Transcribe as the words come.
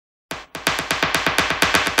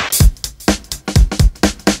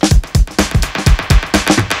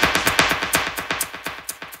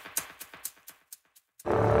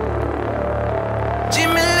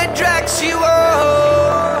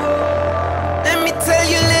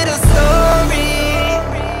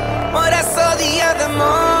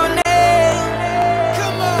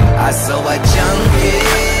So a junkie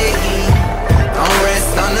don't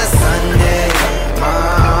rest on a Sunday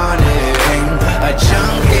morning. A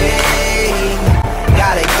junkie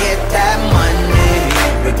gotta get that money,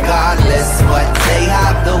 regardless what day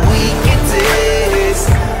of the week it is.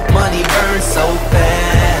 Money burns so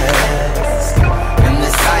fast in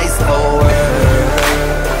this ice cold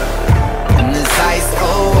world, in this ice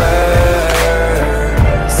cold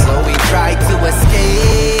world. So we try to escape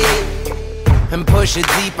and push it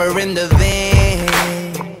deeper in the vein,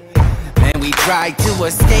 and we try to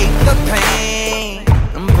escape the pain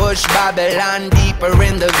and push Babylon deeper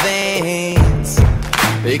in the veins.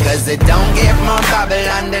 Because it don't get more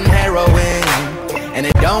Babylon than heroin, and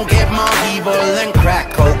it don't get more evil than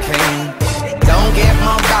crack cocaine. It don't get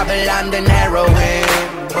more Babylon than heroin,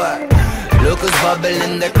 but look who's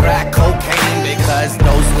bubbling the crack cocaine. Because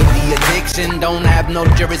those with the addiction don't have no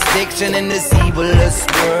jurisdiction in this evilest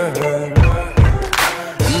world,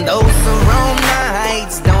 and those who roam the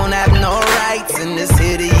heights don't have no rights in this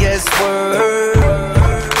hideous world.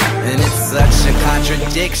 And it's such a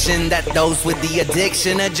contradiction that those with the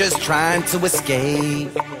addiction are just trying to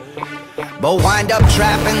escape, but wind up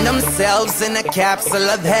trapping themselves in a capsule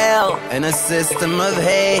of hell, in a system of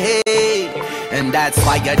hate. And that's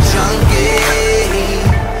why a junkie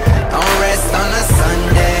don't rest on a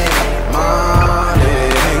Sunday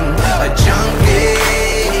morning. A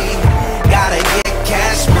junkie gotta get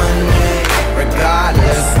cash money,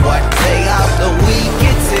 regardless what day of the week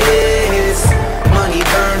it is. Money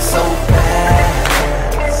burns so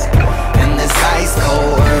fast in this ice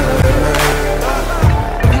cold world,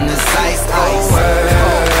 in this ice cold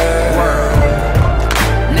world.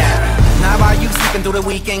 Now while you sleeping through the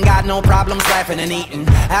weekend, got no problems laughing and eating.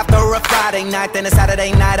 After a Friday night, then a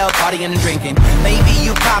Saturday night of partying and drinking. Maybe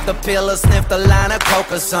you popped a pill or sniffed a line of coke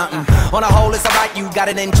or something. On the whole, it's alright, you got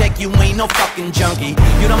it in check, you ain't no fucking junkie.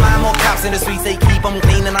 You don't mind more cops in the streets, they keep them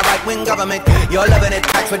clean. And a right-wing government, you're loving it.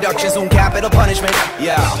 Tax reductions on capital punishment,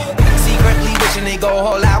 yeah. Secretly wishing they go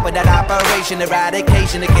all out with that operation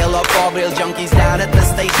eradication to kill up all real junkies down at the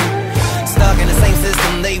station. Stuck in the same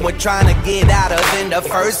system they were trying to get out of in the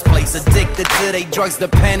first place. Addicted to their drugs,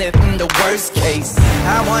 dependent in the worst case.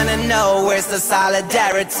 I wanna know where's the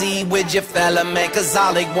solidarity with your fella man, cause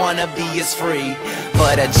all they wanna be is free.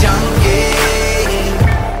 But a junkie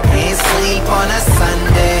can't sleep on a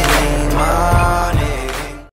Sunday morning.